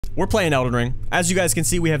We're playing Elden Ring. As you guys can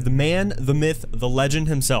see, we have the man, the myth, the legend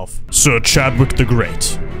himself. Sir Chadwick the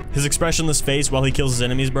Great. His expressionless face while he kills his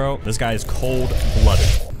enemies, bro. This guy is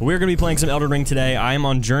cold-blooded. We're gonna be playing some Elden Ring today. I am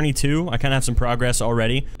on Journey 2. I kind of have some progress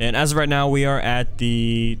already. And as of right now, we are at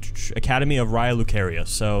the Academy of Raya Lucaria.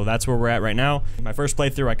 So that's where we're at right now. My first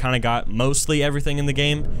playthrough, I kind of got mostly everything in the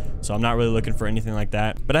game. So I'm not really looking for anything like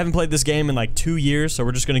that. But I haven't played this game in like 2 years. So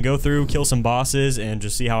we're just gonna go through, kill some bosses, and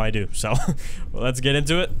just see how I do. So well, let's get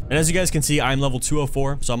into it. And as you guys can see, I'm level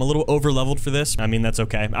 204. So I'm a little over-leveled for this. I mean, that's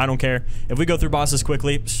okay. I don't care. If we go through bosses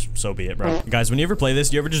quickly, so be it, bro. Guys, when you ever play this,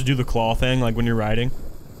 do you ever just do the claw thing, like when you're riding?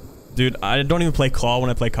 Dude, I don't even play claw when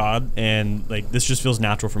I play COD, and like this just feels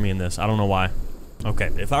natural for me in this. I don't know why. Okay,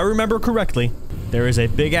 if I remember correctly, there is a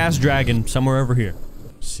big-ass dragon somewhere over here.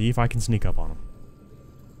 See if I can sneak up on him.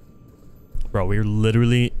 Bro, we're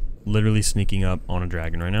literally sneaking up on a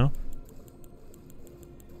dragon right now.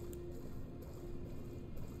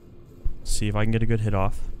 See if I can get a good hit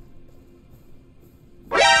off.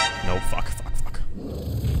 No, fuck.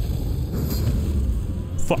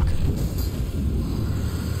 Fuck.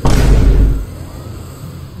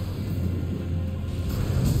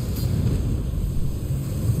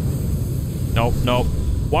 Nope.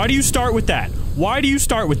 Why do you start with that? Why do you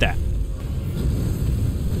start with that?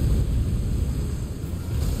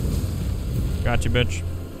 Got you, bitch.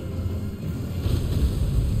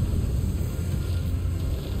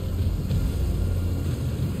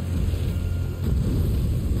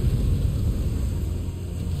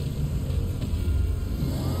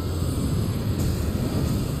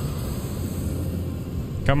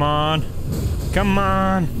 Come on. Come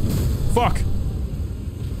on. Fuck.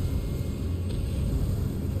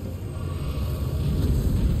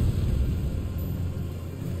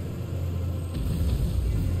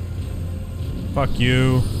 Fuck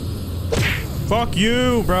you. Fuck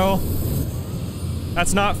you, bro.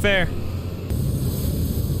 That's not fair.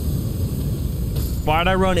 Why'd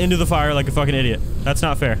I run into the fire like a fucking idiot? That's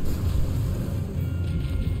not fair.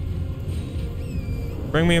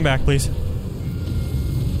 Bring me back, please.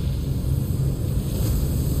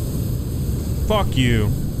 Fuck you.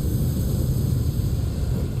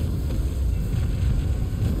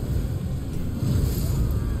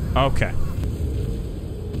 Okay.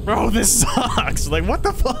 Bro, this sucks. Like, what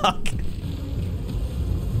the fuck?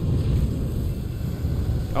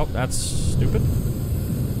 Oh, that's stupid.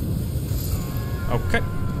 Okay.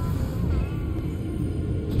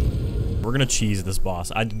 We're gonna cheese this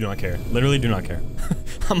boss. I do not care. Literally do not care.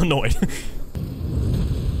 I'm annoyed.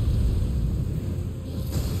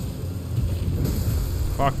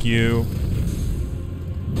 Fuck you.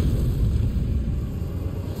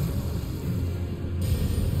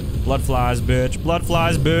 Blood flies, bitch. Blood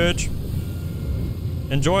flies, bitch.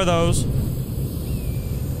 Enjoy those.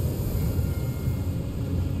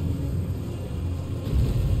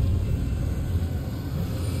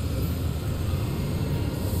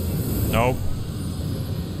 Nope.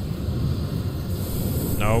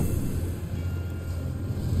 Nope.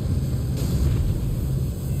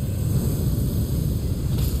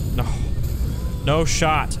 No. No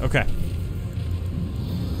shot. Okay.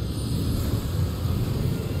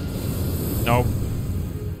 Nope.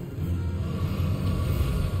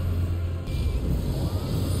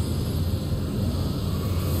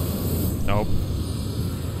 Nope.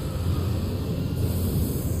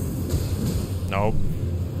 Nope.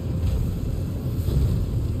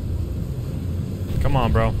 Come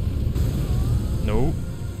on, bro. Nope.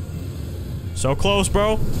 So close,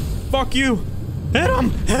 bro. Fuck you. Hit him!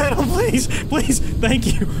 Hit him, please! Please!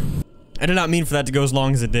 Thank you! I did not mean for that to go as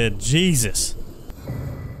long as it did. Jesus.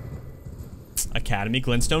 Academy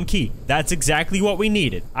Glintstone Key. That's exactly what we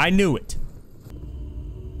needed. I knew it.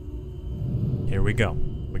 Here we go.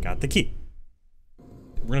 We got the key.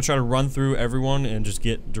 We're gonna try to run through everyone and just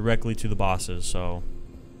get directly to the bosses, so...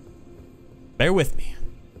 bear with me.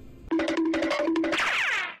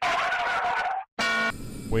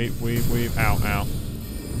 Wait. Ow.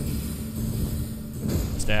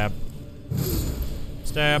 Stab.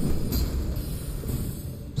 Stab.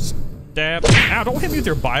 Stab. Ow, don't hit me with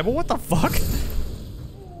your Bible. What the fuck?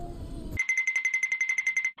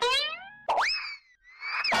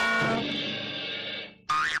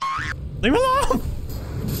 Leave me alone!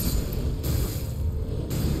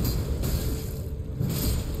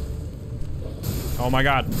 Oh my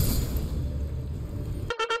god.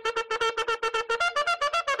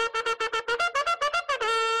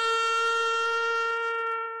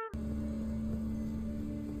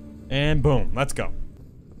 And boom, let's go.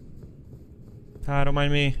 Don't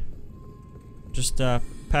mind me. Just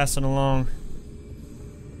passing along.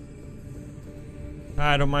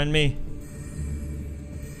 Don't mind me.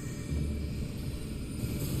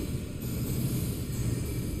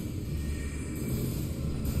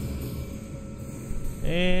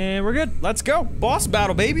 And we're good. Let's go. Boss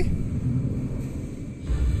battle, baby.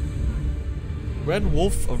 Red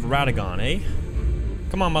Wolf of Radagon, eh?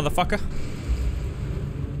 Come on, motherfucker.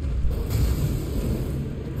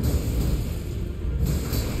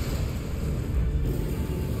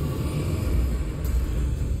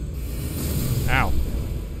 Ow.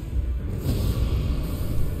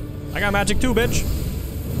 I got magic too, bitch.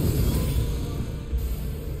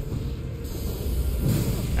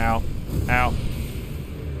 Ow. Ow.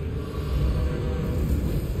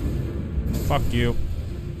 Fuck you.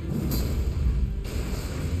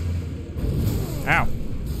 Ow.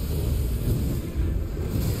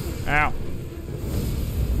 Ow.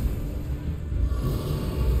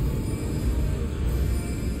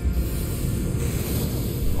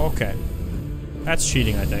 Okay. That's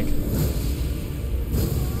cheating, I think.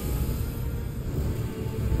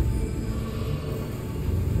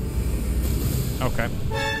 Okay.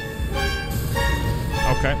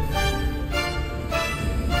 Okay.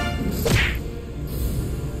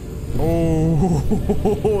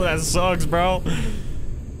 Oh, that sucks, bro.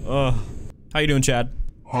 How you doing, Chad?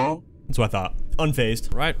 Huh? That's what I thought.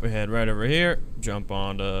 Unfazed. Right, we head right over here. Jump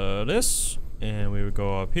onto this, and we would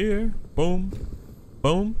go up here. Boom.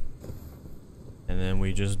 Boom. And then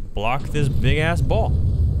we just block this big ass ball.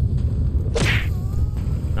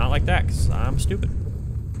 Not like that, because I'm stupid.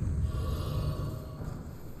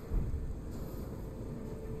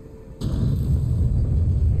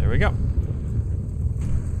 There we go.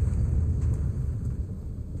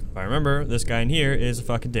 If I remember, this guy in here is a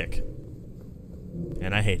fucking dick.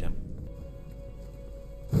 And I hate him.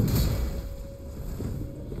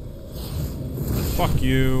 Fuck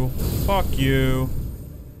you. Fuck you.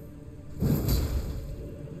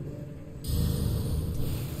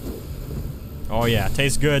 Oh yeah,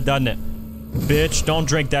 tastes good, doesn't it? Bitch, don't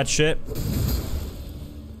drink that shit.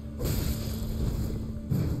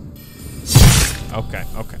 Okay,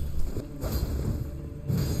 okay.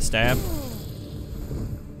 Stab.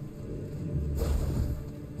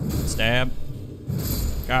 Stab.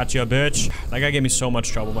 Gotcha, bitch. That guy gave me so much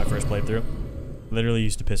trouble my first playthrough. Literally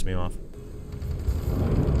used to piss me off.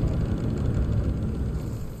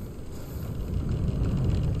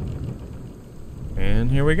 And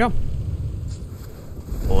here we go.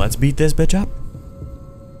 Well, let's beat this bitch up.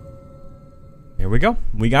 Here we go.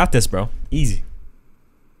 We got this, bro. Easy.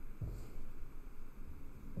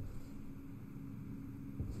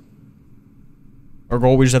 Our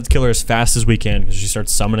goal, we just have to kill her as fast as we can because she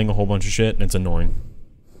starts summoning a whole bunch of shit and it's annoying.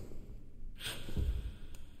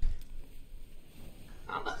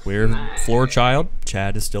 Weird floor child.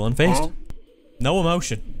 Chad is still unfazed. No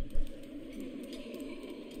emotion.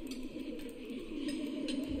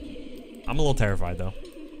 I'm a little terrified though.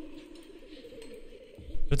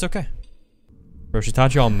 But it's okay. Bro, she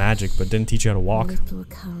taught you all magic but didn't teach you how to walk.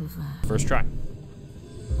 First try.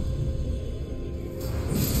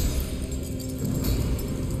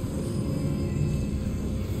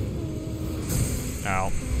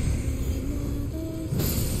 Ow.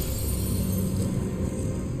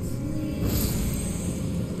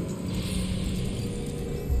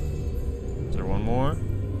 Is there one more?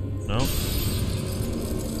 No.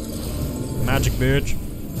 Magic, bitch.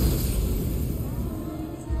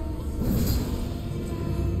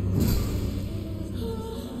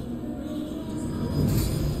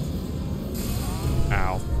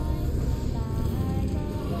 Ow.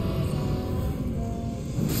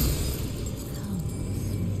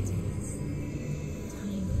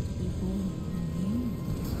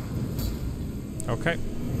 Okay.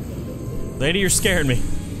 Lady, you're scaring me.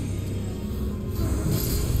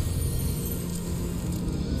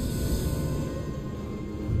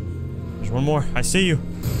 There's one more. I see you.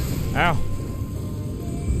 Ow.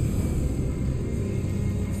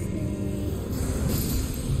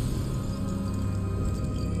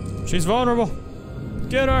 She's vulnerable.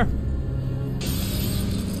 Get her.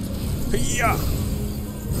 Yeah.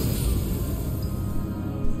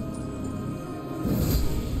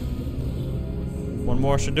 One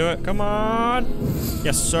more should do it. Come on.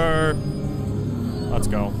 Yes, sir. Let's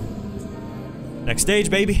go. Next stage,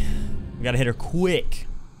 baby. We gotta hit her quick.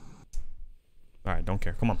 Alright, don't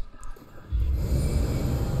care. Come on.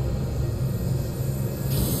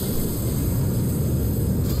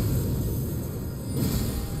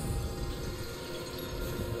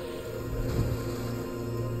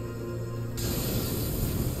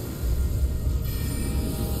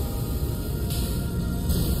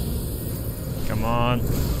 Come on.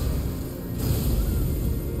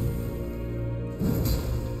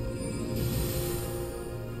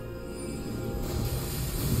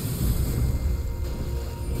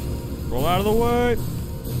 Roll out of the way.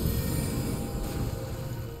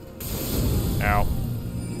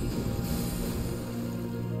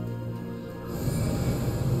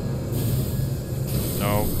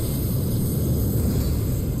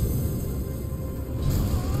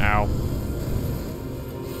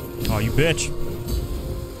 bitch.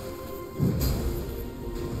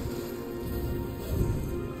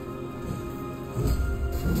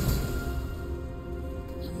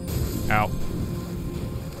 Ow.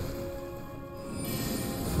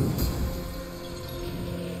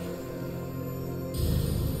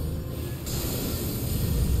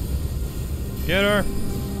 Get her.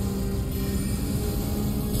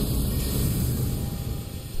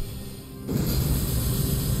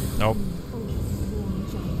 Nope.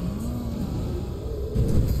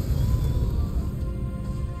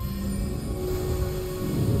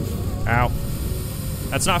 Ow.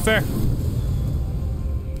 That's not fair.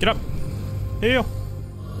 Get up. Heal.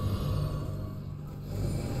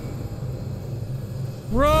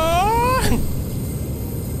 Run!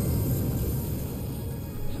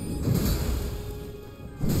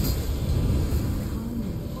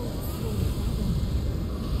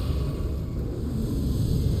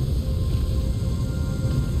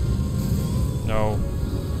 No.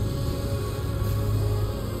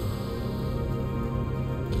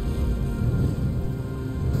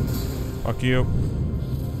 Fuck you.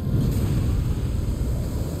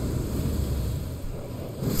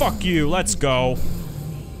 Fuck you, let's go.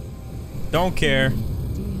 Don't care.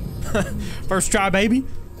 First try, baby.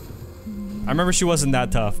 I remember she wasn't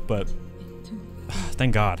that tough, but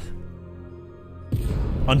thank God.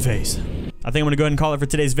 Unfazed. I think I'm gonna go ahead and call it for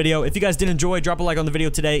today's video. If you guys did enjoy, drop a like on the video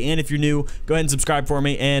today, and if you're new, go ahead and subscribe for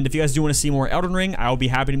me. And if you guys do want to see more Elden Ring, I will be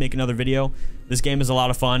happy to make another video. This game is a lot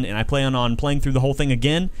of fun, and I plan on playing through the whole thing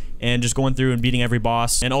again, and just going through and beating every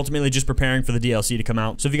boss, and ultimately just preparing for the DLC to come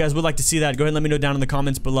out. So if you guys would like to see that, go ahead and let me know down in the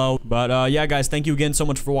comments below. But yeah, guys, thank you again so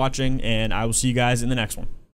much for watching, and I will see you guys in the next one.